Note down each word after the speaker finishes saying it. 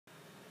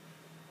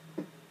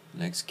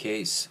Next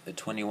case, a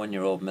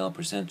 21-year-old male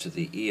presents to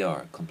the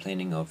ER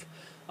complaining of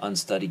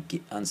unsteady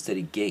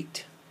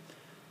gait,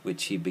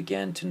 which he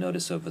began to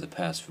notice over the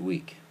past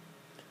week.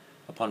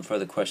 Upon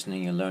further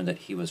questioning, he learned that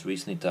he was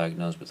recently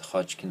diagnosed with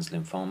Hodgkin's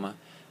lymphoma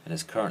and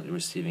is currently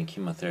receiving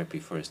chemotherapy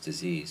for his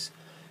disease.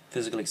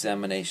 Physical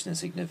examination is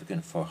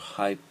significant for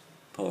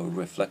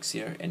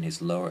hyporeflexia in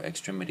his lower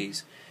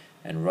extremities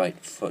and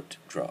right foot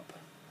drop.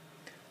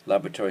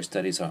 Laboratory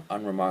studies are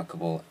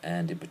unremarkable,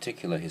 and in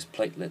particular his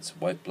platelets,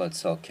 white blood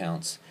cell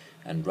counts,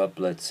 and red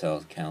blood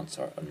cell counts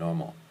are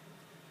normal.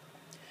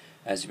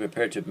 As you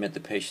prepare to admit the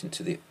patient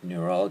to the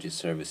neurology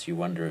service, you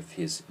wonder if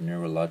his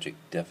neurologic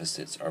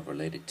deficits are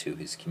related to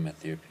his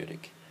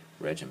chemotherapeutic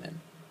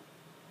regimen.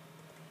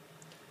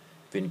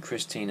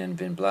 Vincristine and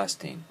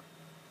Vinblastine.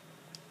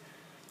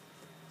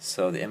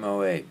 So the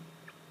MOA,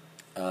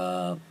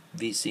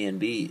 VC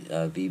and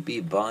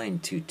VB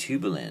bind to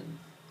tubulin,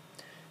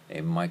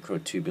 a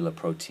microtubular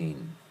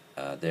protein,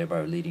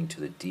 thereby leading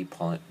to the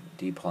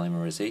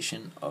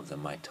depolymerization of the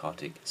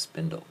mitotic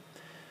spindle.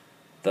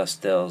 Thus,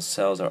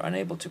 cells are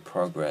unable to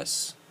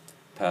progress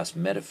past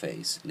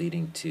metaphase,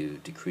 leading to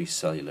decreased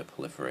cellular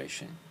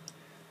proliferation.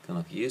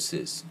 Clinical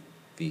uses: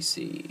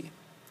 VC,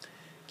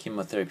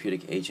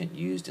 chemotherapeutic agent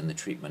used in the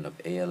treatment of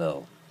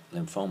ALL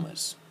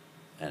lymphomas,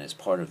 and is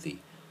part of the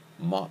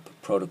MOP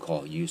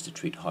protocol used to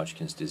treat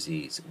Hodgkin's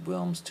disease,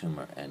 Wilms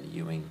tumor, and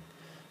Ewing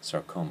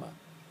sarcoma.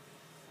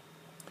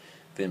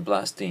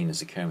 Vinblastine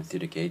is a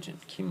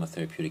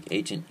chemotherapeutic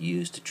agent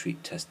used to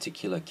treat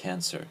testicular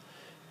cancer,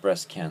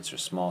 breast cancer,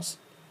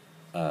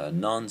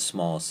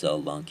 non-small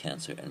cell lung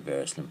cancer, and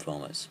various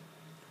lymphomas.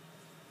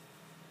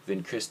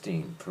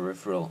 Vincristine,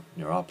 peripheral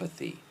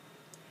neuropathy,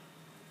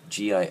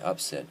 GI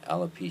upset,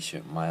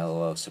 alopecia,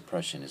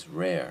 myelosuppression is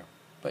rare,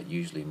 but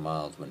usually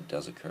mild when it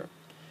does occur.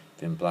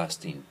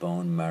 Vinblastine,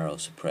 bone marrow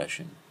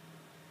suppression.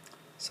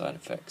 Side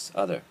effects.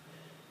 Other.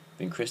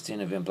 Vincristine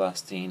and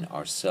Vinblastine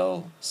are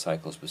cell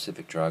cycle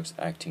specific drugs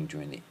acting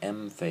during the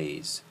M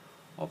phase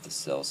of the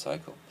cell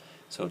cycle.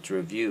 So to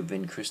review,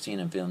 Vincristine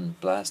and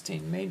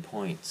Vinblastine, main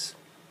points: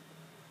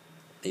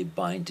 they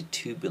bind to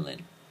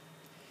tubulin,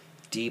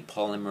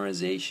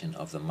 depolymerization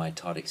of the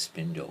mitotic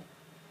spindle.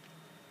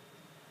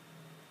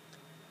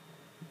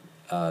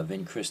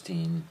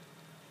 Vincristine,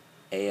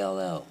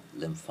 ALL,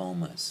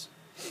 lymphomas.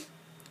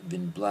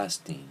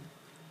 Vinblastine,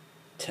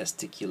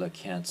 testicular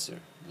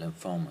cancer,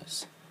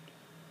 lymphomas.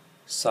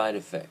 Side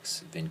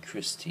effects: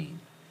 Vincristine,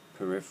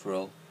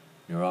 peripheral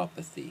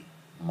neuropathy,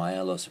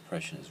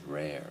 myelosuppression is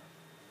rare.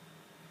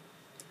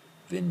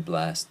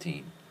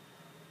 Vinblastine,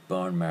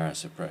 bone marrow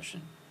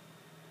suppression.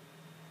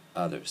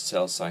 Other,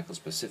 cell cycle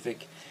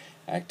specific,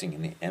 acting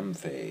in the M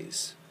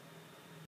phase.